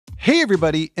Hey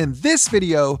everybody, in this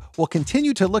video, we'll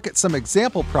continue to look at some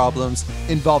example problems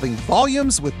involving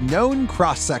volumes with known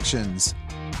cross-sections.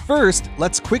 First,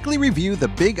 let's quickly review the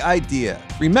big idea.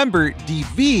 Remember,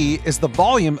 dV is the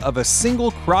volume of a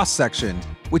single cross-section,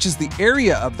 which is the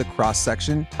area of the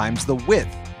cross-section times the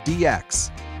width, dx.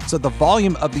 So the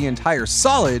volume of the entire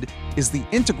solid is the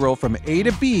integral from a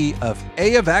to b of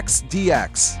a of x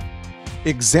dx.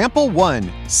 Example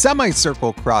 1,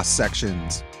 semicircle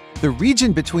cross-sections. The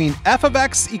region between f of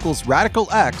x equals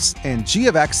radical x and g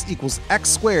of x equals x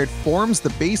squared forms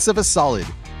the base of a solid.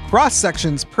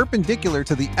 Cross-sections perpendicular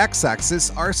to the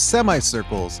x-axis are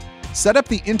semicircles. Set up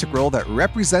the integral that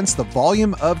represents the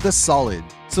volume of the solid.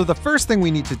 So the first thing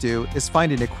we need to do is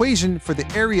find an equation for the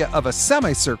area of a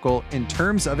semicircle in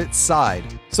terms of its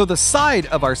side. So the side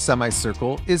of our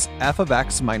semicircle is f of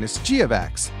x minus g of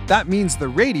x. That means the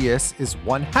radius is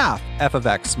 1/2 f of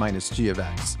x minus g of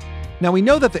x. Now we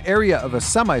know that the area of a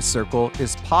semicircle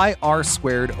is pi r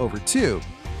squared over 2.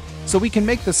 So we can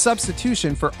make the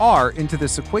substitution for r into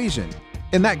this equation,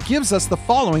 and that gives us the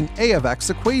following a of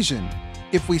x equation.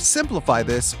 If we simplify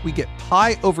this, we get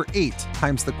pi over 8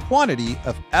 times the quantity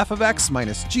of f of x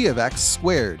minus g of x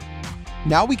squared.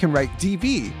 Now we can write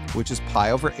dv, which is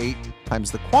pi over 8 times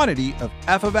the quantity of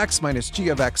f of x minus g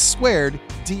of x squared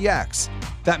dx.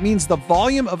 That means the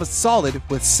volume of a solid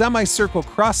with semicircle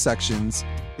cross-sections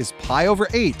is pi over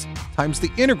 8 times the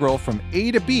integral from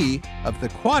a to b of the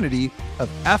quantity of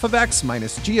f of x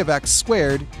minus g of x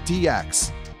squared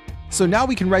dx. So now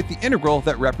we can write the integral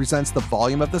that represents the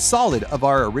volume of the solid of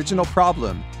our original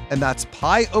problem, and that's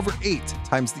pi over 8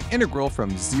 times the integral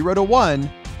from 0 to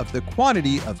 1 of the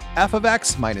quantity of f of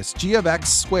x minus g of x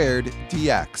squared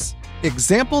dx.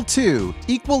 Example 2,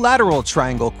 equilateral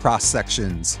triangle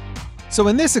cross-sections. So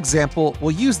in this example,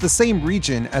 we'll use the same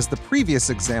region as the previous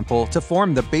example to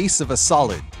form the base of a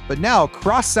solid. But now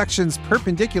cross-sections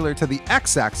perpendicular to the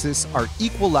x-axis are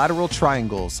equilateral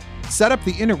triangles. Set up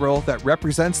the integral that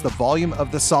represents the volume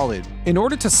of the solid. In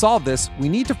order to solve this, we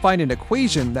need to find an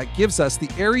equation that gives us the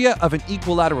area of an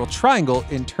equilateral triangle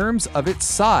in terms of its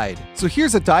side. So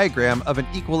here's a diagram of an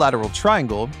equilateral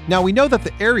triangle. Now we know that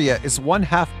the area is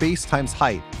 1/2 base times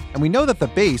height, and we know that the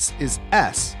base is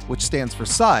s, which stands for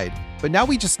side. But now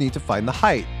we just need to find the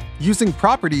height. Using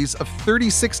properties of 30,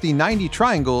 60, 90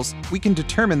 triangles, we can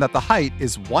determine that the height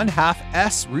is 1/2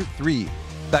 s root 3.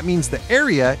 That means the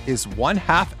area is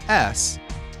 1/2 s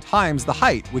times the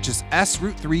height, which is s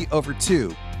root 3 over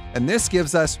 2. And this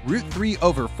gives us root 3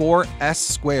 over 4 s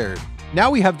squared.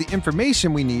 Now we have the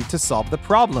information we need to solve the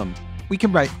problem. We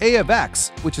can write a of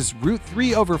x, which is root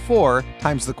 3 over 4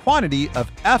 times the quantity of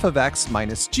f of x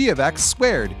minus g of x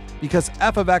squared, because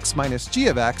f of x minus g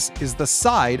of x is the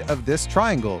side of this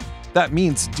triangle. That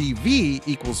means dv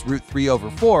equals root 3 over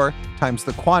 4 times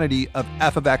the quantity of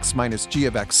f of x minus g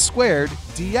of x squared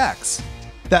dx.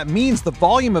 That means the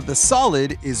volume of the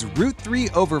solid is root 3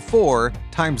 over 4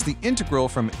 times the integral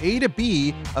from a to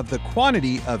b of the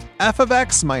quantity of f of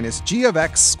x minus g of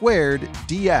x squared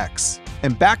dx.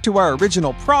 And back to our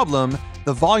original problem,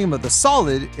 the volume of the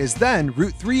solid is then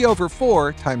root 3 over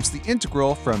 4 times the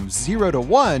integral from 0 to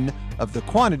 1 of the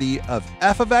quantity of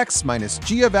f of x minus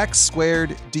g of x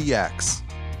squared dx.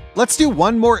 Let's do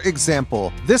one more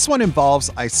example. This one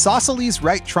involves isosceles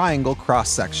right triangle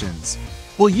cross-sections.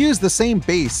 We'll use the same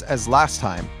base as last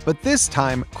time, but this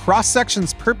time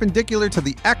cross-sections perpendicular to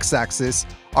the x-axis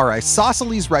are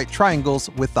isosceles right triangles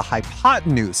with the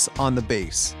hypotenuse on the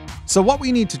base. So what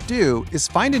we need to do is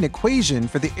find an equation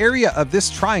for the area of this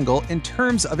triangle in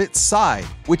terms of its side,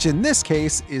 which in this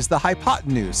case is the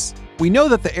hypotenuse. We know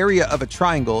that the area of a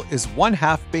triangle is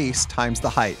 1/2 base times the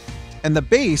height, and the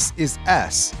base is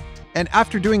s. And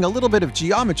after doing a little bit of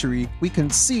geometry, we can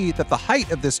see that the height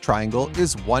of this triangle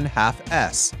is 1/2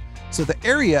 s. So the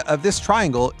area of this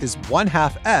triangle is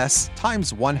 1/2 s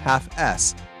times 1/2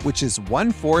 s, which is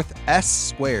 1/4 s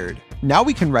squared. Now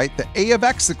we can write the a of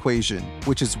x equation,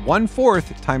 which is 1/4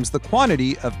 times the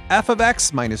quantity of f of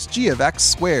x minus g of x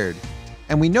squared.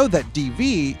 And we know that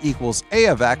dv equals a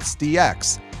of x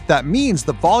dx. That means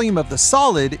the volume of the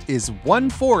solid is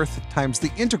 1/4 times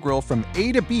the integral from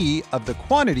a to b of the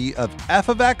quantity of f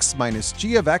of x minus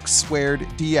g of x squared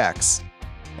dx.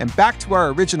 And back to our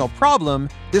original problem,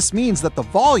 this means that the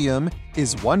volume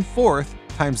is 1/4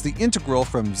 times the integral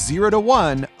from 0 to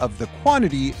 1 of the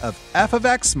quantity of f of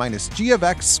x minus g of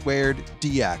x squared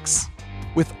dx.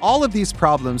 With all of these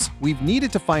problems, we've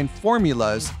needed to find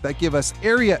formulas that give us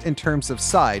area in terms of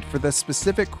side for the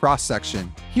specific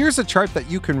cross-section. Here's a chart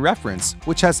that you can reference,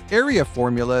 which has area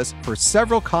formulas for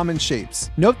several common shapes.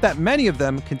 Note that many of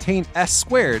them contain s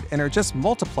squared and are just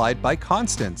multiplied by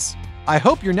constants. I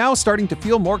hope you're now starting to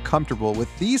feel more comfortable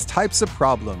with these types of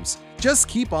problems. Just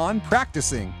keep on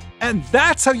practicing. And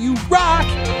that's how you rock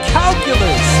calculus!